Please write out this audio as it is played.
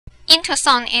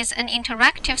InterSon is an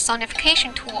interactive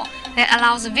sonification tool that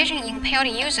allows vision-impaired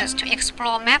users to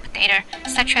explore map data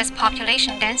such as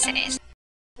population densities.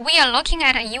 We are looking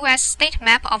at a US state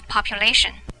map of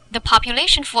population. The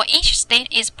population for each state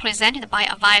is presented by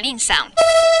a violin sound.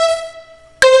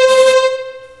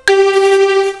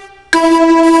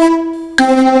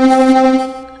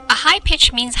 A high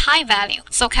pitch means high value,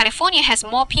 so California has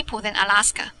more people than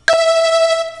Alaska.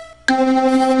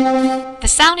 The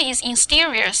sound is in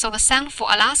stereo, so the sound for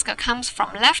Alaska comes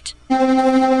from left,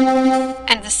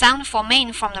 and the sound for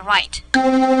Maine from the right.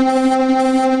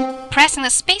 Pressing the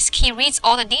space key reads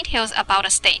all the details about a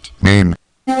state. Maine.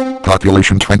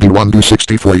 Population 21 to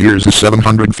 64 years is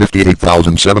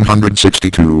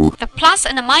 758,762. The plus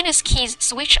and the minus keys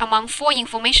switch among 4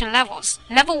 information levels.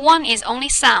 Level 1 is only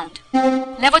sound.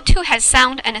 Level 2 has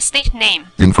sound and a state name.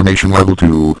 Information level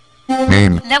 2.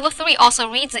 Maine. Level 3 also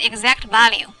reads the exact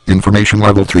value. Information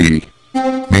level 3.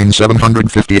 Maine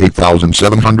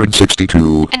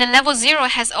 758,762. And the level 0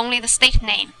 has only the state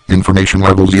name. Information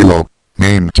level 0.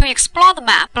 Maine. To explore the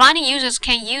map, blind users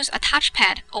can use a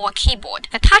touchpad or a keyboard.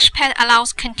 The touchpad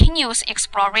allows continuous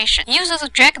exploration. Users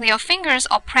drag their fingers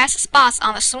or press spots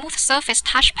on the smooth surface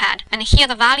touchpad and hear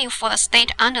the value for the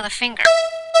state under the finger.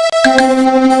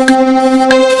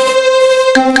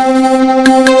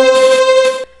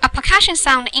 A percussion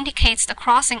sound indicates the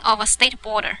crossing of a state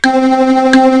border.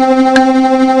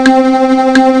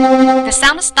 The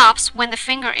sound stops when the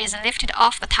finger is lifted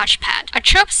off the touchpad. A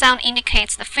chirp sound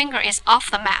indicates the finger is off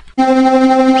the map.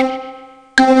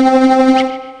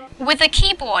 With the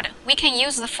keyboard, we can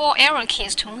use the 4 arrow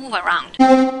keys to move around.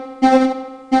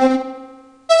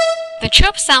 The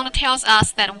chirp sound tells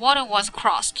us that water was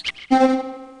crossed.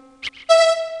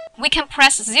 We can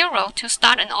press 0 to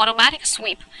start an automatic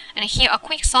sweep and hear a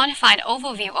quick sonified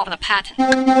overview of the pattern.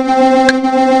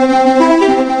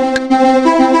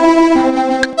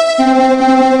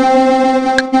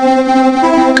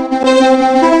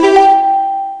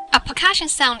 A percussion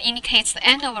sound indicates the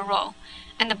end of a row,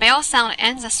 and the bell sound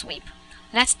ends a sweep.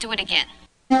 Let's do it again.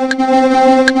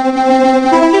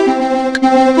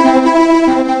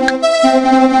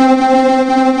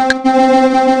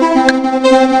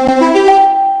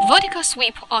 Vertical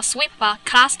sweep or sweep bar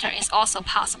cluster is also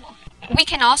possible. We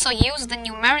can also use the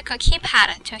numerical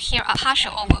keypad to hear a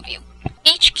partial overview.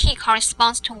 Each key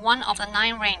corresponds to one of the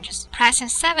 9 ranges. Pressing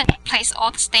 7 places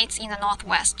all the states in the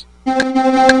northwest.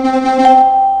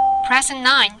 Pressing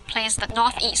 9 places the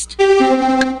northeast.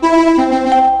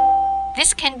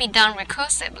 This can be done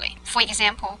recursively. For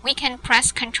example, we can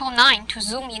press Ctrl 9 to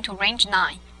zoom into range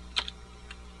 9.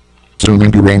 Zoom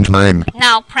into range 9.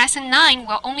 Now pressing 9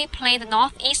 will only play the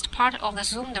northeast part of the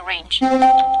zoomed range.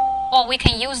 Or we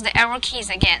can use the arrow keys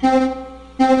again.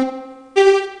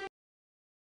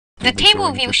 The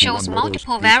table view shows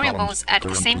multiple variables at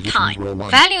the same time.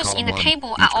 Values in the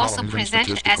table are also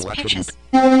presented as pictures.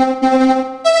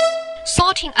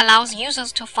 Sorting allows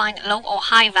users to find low or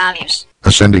high values.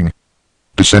 Ascending.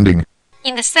 Descending.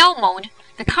 In the cell mode,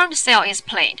 the current cell is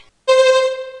played.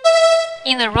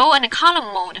 In the row and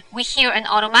column mode, we hear an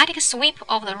automatic sweep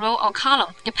of the row or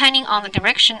column, depending on the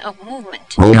direction of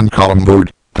movement. Row and column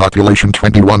mode. Population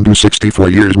 21 to 64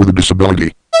 years with a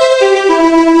disability.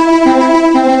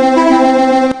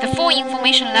 The 4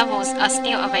 information levels are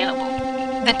still available.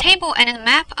 The table and the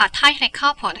map are tightly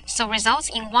coupled, so results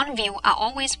in one view are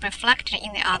always reflected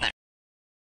in the other.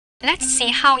 Let's see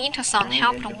how InterSon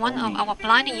helped one of our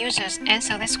blind users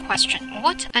answer this question.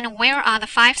 What and where are the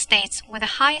 5 states with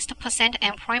the highest percent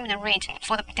employment rate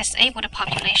for the disabled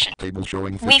population?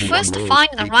 We first find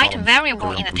the right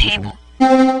variable in the table.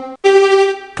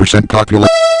 Percent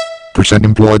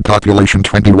employed population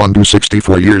 21 to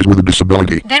 64 years with a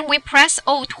disability. Then we press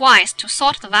O twice to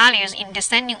sort the values in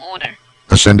descending order.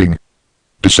 Ascending.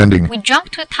 Descending. We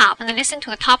jump to the top and listen to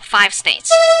the top 5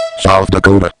 states. South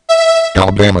Dakota.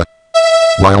 Alabama.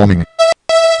 Wyoming.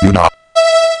 Utah.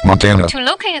 Montana. To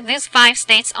locate these 5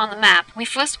 states on the map, we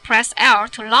first press L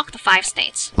to lock the 5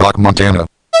 states. Lock Montana.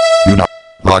 Utah.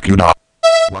 Lock Utah.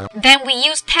 Then we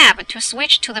use Tab to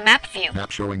switch to the map view.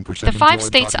 The 5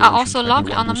 states are also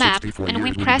locked on the map, and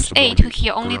we press A to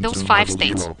hear only those 5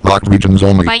 states. Locked regions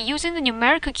only. By using the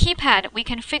numerical keypad, we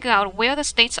can figure out where the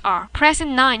states are.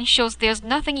 Pressing 9 shows there's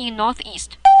nothing in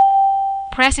northeast.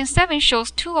 Pressing 7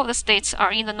 shows 2 of the states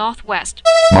are in the northwest.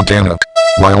 Montana.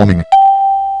 Wyoming.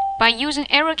 By using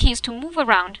arrow keys to move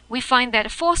around, we find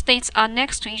that 4 states are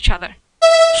next to each other.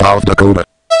 South Dakota.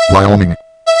 Wyoming.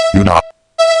 Utah.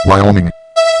 Wyoming.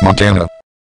 Montana.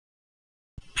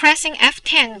 Pressing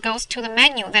F10 goes to the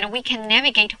menu that we can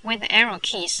navigate with the arrow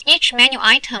keys. Each menu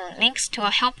item links to a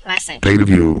help message. Data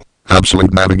view.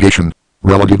 Absolute navigation.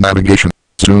 Relative navigation.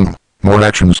 Zoom. More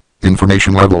actions.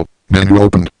 Information level. Menu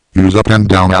opened. Use up and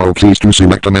down arrow keys to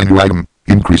select a menu item.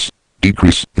 Increase.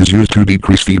 Decrease is used to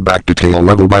decrease feedback detail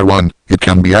level by 1. It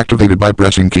can be activated by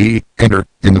pressing key, enter,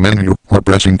 in the menu, or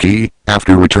pressing key,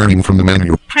 after returning from the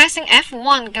menu. Pressing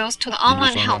F1 goes to the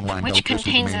online help, which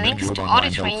contains links to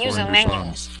auditory user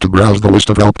manuals. To browse the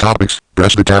list of help topics,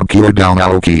 press the tab key or down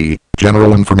arrow key.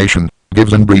 General information.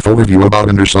 Gives a brief overview about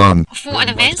InterSon. For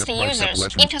advanced users,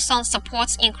 InterSon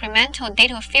supports incremental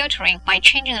data filtering by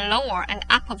changing the lower and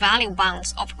upper value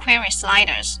bounds of query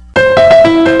sliders.